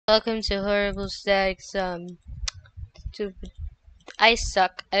Welcome to Horrible Statics. I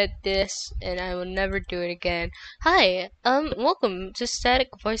suck at this, and I will never do it again. Hi, welcome to Static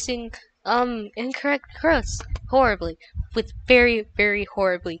voicing, incorrect growths horribly, with very, very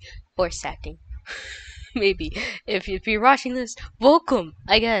horribly voice acting. Maybe if you're watching this, welcome.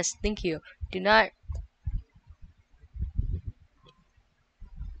 I guess. Thank you. Do not.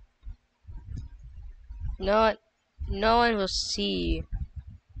 No one will see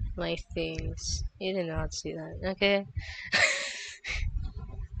my things. You did not see that, okay?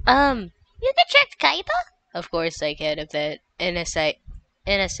 You can check Kaiba? Of course I can. If that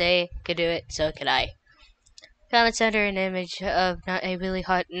NSA could do it, so could I. Comment under an image of not a really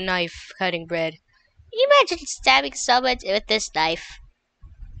hot knife cutting bread. You imagine stabbing someone with this knife.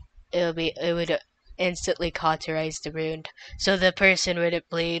 It would instantly cauterize the wound, so the person wouldn't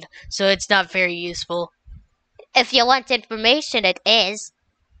bleed. So it's not very useful. If you want information, it is.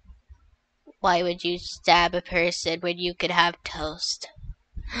 Why would you stab a person when you could have toast?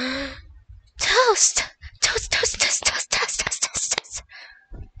 Toast! Toast, toast, toast, toast, toast, toast, toast, toast.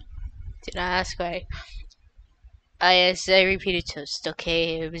 Did I ask why? I repeated toast,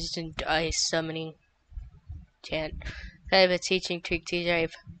 okay? It was an ice summoning chant. Kaiba teaching Tweek to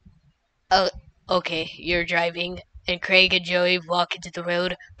drive. Oh, okay, you're driving, and Craig and Joey walk into the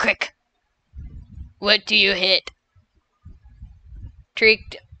road. Quick! What do you hit?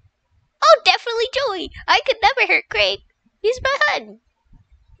 Tweek. Oh, definitely Joey! I could never hurt Craig. He's my husband.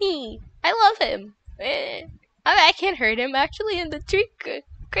 I love him. I can't hurt him, actually, in the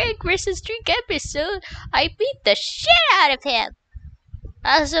Craig versus Tweek episode. I beat the shit out of him.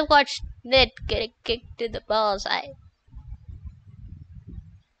 I also watched Ned get kicked in the balls.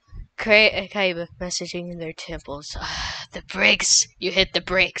 Kaiba messaging in their temples. The brakes. You hit the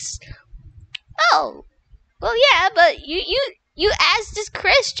brakes. Oh, well, yeah, but you asked this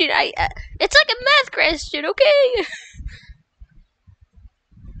question. It's like a math question, okay?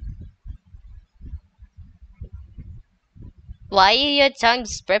 Why your tongue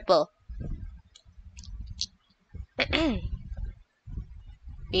sprinkle?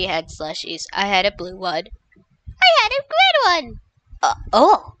 We had slushies. I had a blue one. I had a green one.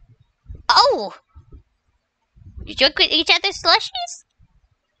 Oh! You drink with each other's slushies?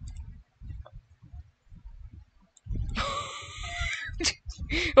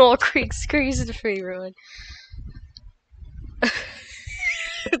 Oh, Craig's the favorite one.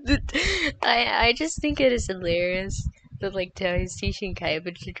 I just think it is hilarious that like how he's teaching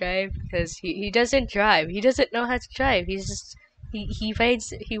Kaiba to drive because he doesn't drive. He doesn't know how to drive. He's just he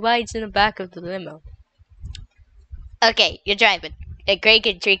rides in the back of the limo. Okay, you're driving. And Craig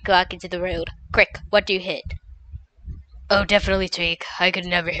and Tweek walk into the road. Quick, what do you hit? Oh, definitely Tweek. I could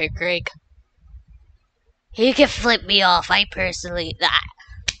never hit Craig. He can flip me off. I personally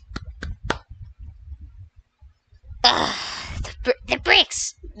The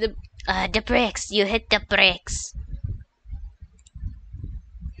bricks. The bricks. You hit the bricks.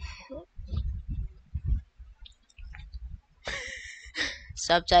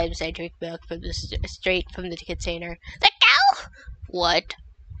 Sometimes I drink milk from straight from the container. The cow. What?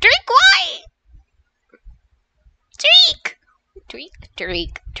 Drink why?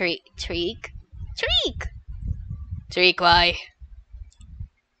 Tweek why?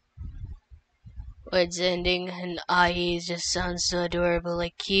 Words ending in IE just sounds so adorable,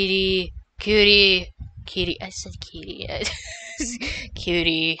 like cutie. I said cutie.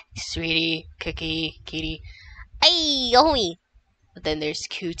 Cutie, sweetie, cookie, kitty. Ay, homie. But then there's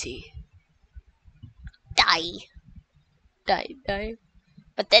cootie. Die.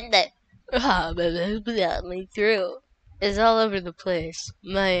 But then my throat is all over the place.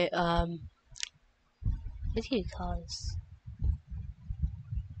 My, what do you call this?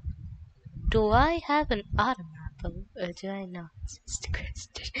 Do I have an automap or do I not? It's the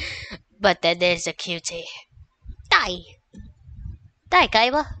question. But then there's a cutie. Die,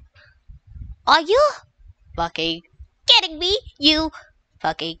 Kaiba. Are you Fucking kidding me? You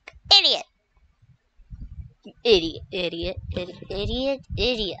fucking idiot. idiot.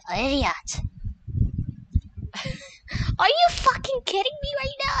 Are you fucking kidding me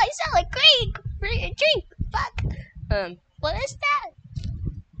right now? I sound like Craig. Drink. Fuck. What is that?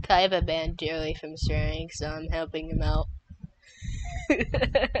 Kaiba banned Joey from swearing, so I'm helping him out.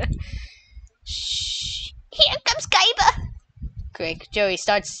 Shh. Here comes Kaiba. Quick, Joey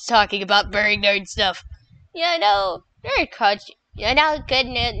starts talking about very nerd stuff. Yeah, no. Nerd culture. You know, good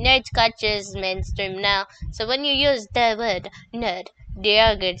nerd culture is mainstream now. So when you use the word nerd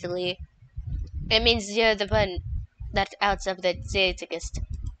derogatory, it means you're the one that's out of the Staticist.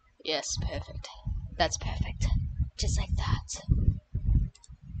 Yes, perfect. That's perfect. Just like that.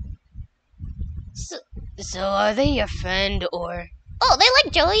 So are they your friend or? Oh, they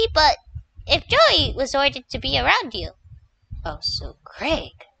like Joey, but if Joey was ordered to be around you. Oh, so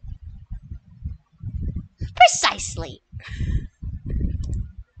Craig. Precisely.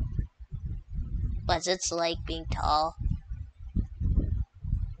 What's it like being tall?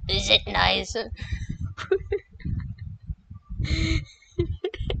 Is it nice?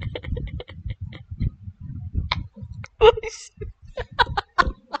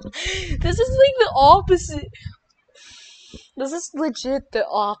 This is like the opposite. This is legit the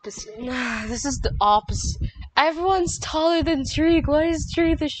opposite. This is the opposite. Everyone's taller than Tweek. Why is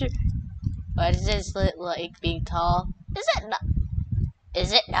Tweek the shit? What is it like being tall?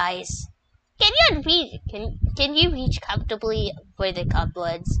 Is it nice? Can you reach comfortably for the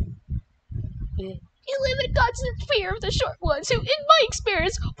cobwebs? Yeah. You live in constant fear of the short ones who, in my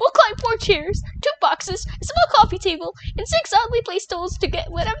experience, will climb 4 chairs, 2 boxes, a small coffee table, and 6 oddly placed stools to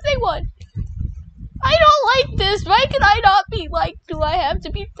get whatever they want. I don't like this. Why can I not be like? Do I have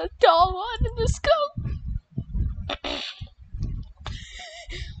to be the tall one in the scope? What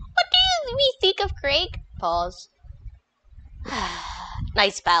do you think of Craig? Pause.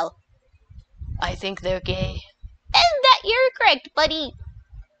 Nice pal. I think they're gay. And that you're correct, buddy.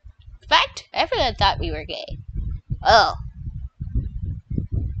 In fact, everyone thought we were gay. Oh.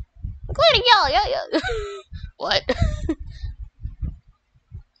 Including y'all, yeah. What?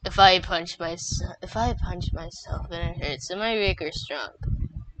 If I punch myself and it hurts, am I weak or strong?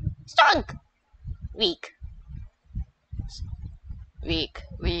 Strong. Weak. Weak.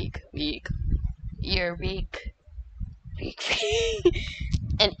 You're weak. Weak.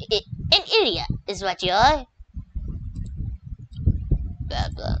 An idiot is what you are. Blah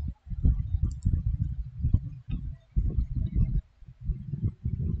blah.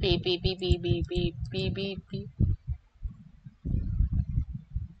 Beep beep beep beep beep beep beep beep beep.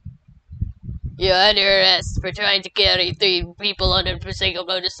 You're under arrest for trying to carry 3 people on a single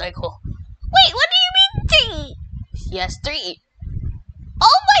motorcycle. Wait, what do you mean 3? Yes, 3.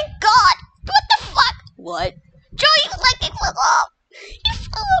 Oh my god! What the fuck? What? Joey let me flip off! You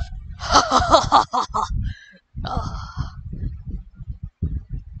fell off! Oh.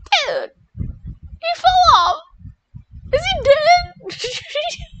 Dude! He fell off! Is he dead?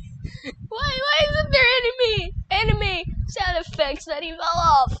 Why isn't there enemy sound effects that he fell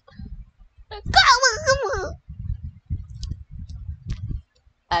off?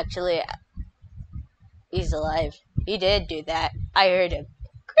 Actually, he's alive. He did do that. I heard him.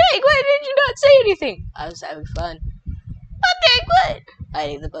 Craig, why did you not say anything? I was having fun. Not doing good!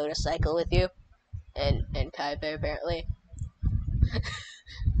 Riding the motorcycle with you. And Kaiba, apparently.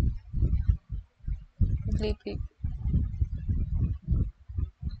 Bleep, bleep.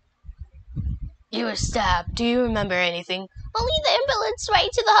 You were stabbed. Do you remember anything? Only the ambulance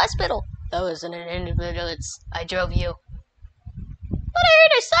right to the hospital. That wasn't an ambulance. I drove you. But I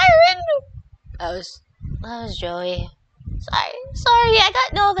heard a siren! That was Joey. Sorry, I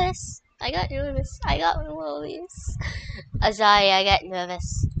got nervous. I got nervous. I'm sorry, I got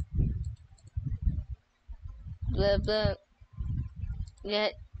nervous. Blah blah. Yeah.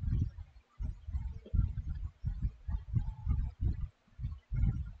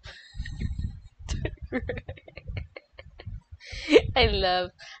 I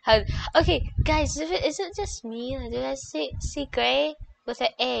love how. Okay, guys, is it just me? Or did I see gray with an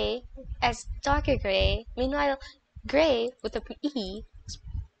A as darker gray? Meanwhile, gray with a E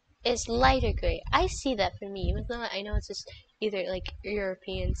is lighter gray. I see that for me, even though I know it's just either like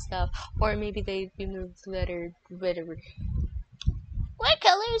European stuff or maybe they removed the letter whatever. What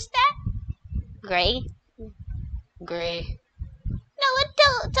color is that? Gray. Gray. No,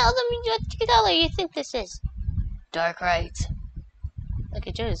 tell them what color you think this is. Dark right.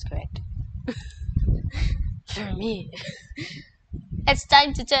 Okay, Joe is correct. For me. It's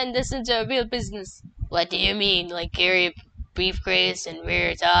time to turn this into a real business. What do you mean? Like carry briefcase and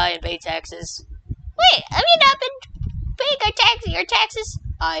wear a tie and pay taxes? Wait, have you not been paying your taxes?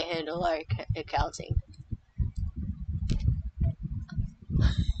 I handle our accounting.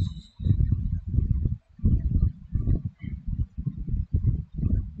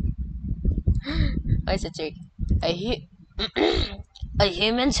 What's it, Jake? A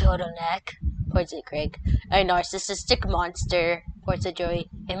human turtleneck, points at Craig. A narcissistic monster, points at Joey.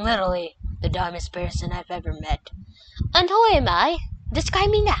 And literally, the dumbest person I've ever met. And who am I? Describe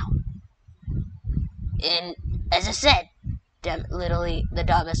me now. And, as I said, literally the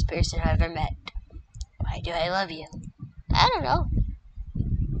dumbest person I've ever met. Why do I love you? I don't know.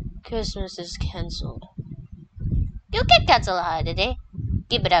 Christmas is cancelled. You can cancel a holiday.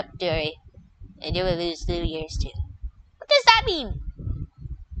 Give it up, Joey. And you will lose New Year's too. What does that mean?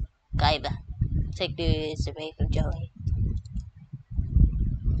 Kaiba. take this away from Joey.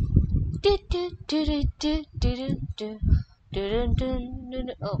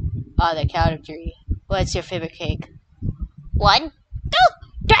 Oh, the count of 3. What's your favorite cake? 1, 2,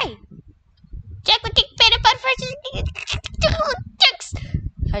 3. Chocolate cake, peanut butter first.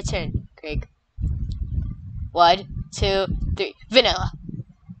 My turn, Craig. 1, 2, 3. Vanilla.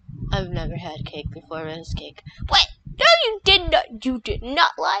 I've never had cake before. Rose cake. What? No, you did not. You did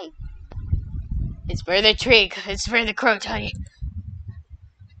not lie. It's for the Tweek. It's for the crow, Tony.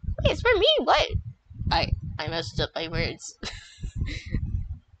 Wait, it's for me. What? I messed up my words.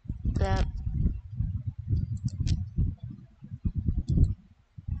 That.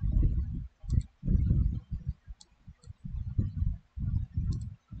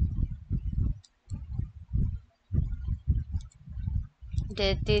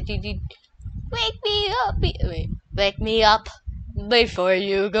 Wake me up. Wait. Wake me up before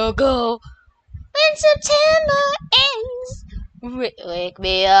you go. When September ends. Wake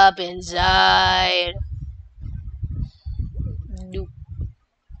me up inside.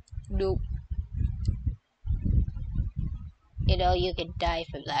 Nope. You know you could die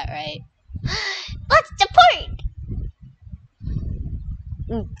from that, right? What's the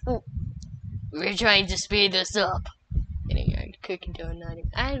point? We're trying to speed this up. Getting our cookie dough nutting.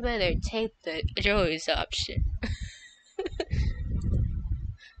 I'd rather take the Joey's option.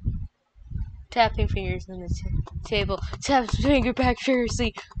 Tapping fingers on the table. Taps finger back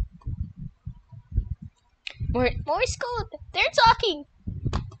furiously. Morse code. They're talking.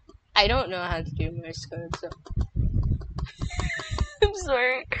 I don't know how to do Morse code, so I'm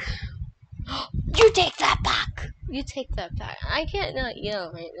sorry. You take that back. You take that back. I can't not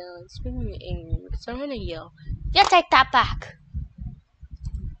yell right now. It's making me angry because I want to yell. You take that back.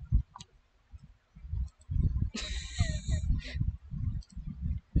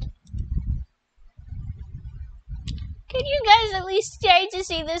 Can you guys at least try to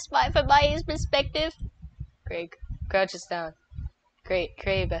see this from my perspective? Craig crouches down.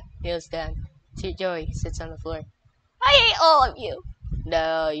 Kaiba kneels down. Joey sits on the floor. I hate all of you.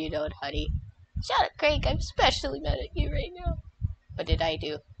 No, you don't, honey. Shut up, Craig. I'm especially mad at you right now. What did I do?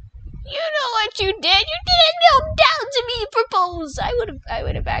 You know what you did. You didn't kneel down to me and propose. I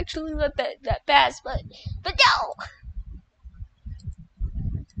would have actually let that pass, but no.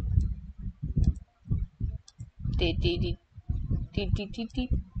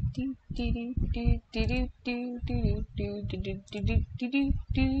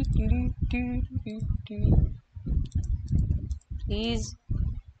 Please.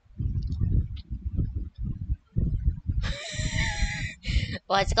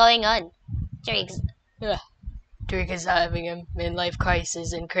 What's going on? Tweek is having a midlife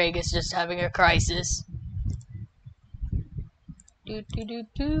crisis, and Craig is just having a crisis.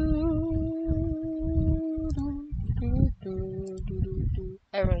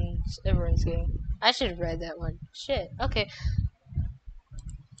 Everyone's getting. I should have read that one. Shit. Okay.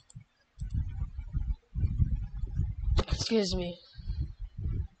 Excuse me.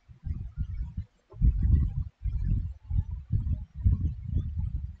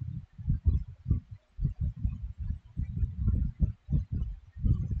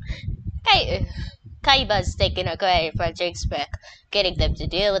 Kaiba's taking a credit for Tweek's back, getting them to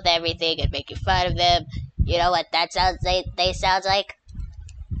deal with everything and making fun of them. You know what that sounds like?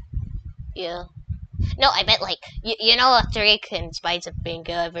 Yeah. No, I meant like, you know what Tweek, in spite of being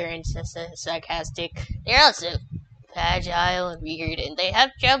clever and sarcastic, they're also fragile and weird, and they have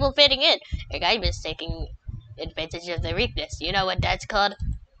trouble fitting in. And Kaiba's taking advantage of their weakness. You know what that's called?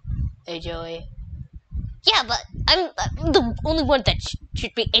 Hey, Joey. Yeah, but I'm the only one that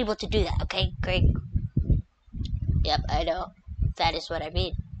should be able to do that, okay, Craig? Yep, I know. That is what I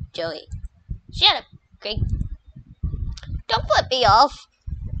mean, Joey. Shut up, Craig. Don't flip me off.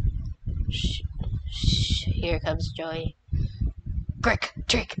 Shh. Here comes Joey. Quick,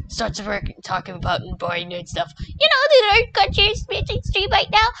 Tweek, start to work talking about boring nerd stuff. You know the nerd culture is pitching stream right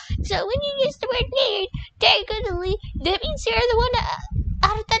now, so when you use the word nerd, diagonally, that means you're the one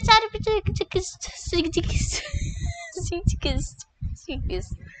that's out of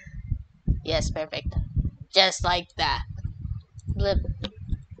Yes, perfect. Just like that. Blip.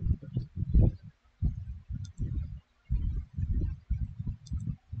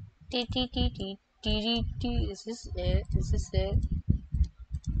 Is this it? Is this it?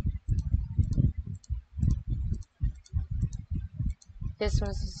 This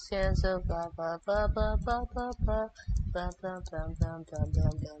was the sense of blah blah blah blah blah blah blah blah blah blah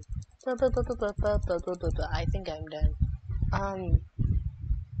blah blah blah. I think I'm done.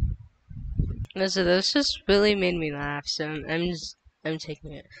 No, so this just really made me laugh. So I'm just I'm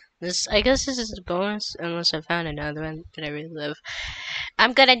taking it. I guess this is a bonus, unless I found another one that I really love.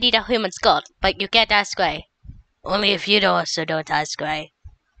 I'm gonna need a human skull, but you can't ask why. Only if you also don't ask why.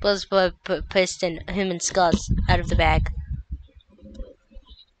 Please put piston human skulls out of the bag.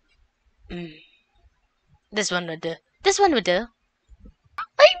 This one would do. This one would do.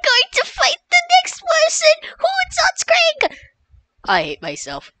 I'm going to fight the next person who's on screen! I hate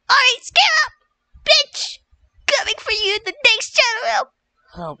myself. Alright, scare up! Bitch! Coming for you in the next shadow realm!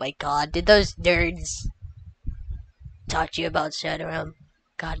 Oh my god, did those nerds taught you about Shadow Realm?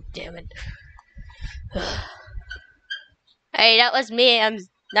 God damn it. Hey, that was me. I'm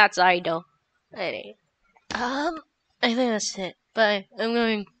not sorry though. Hey. I think that's it. Bye. I'm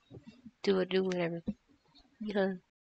going to do whatever. Because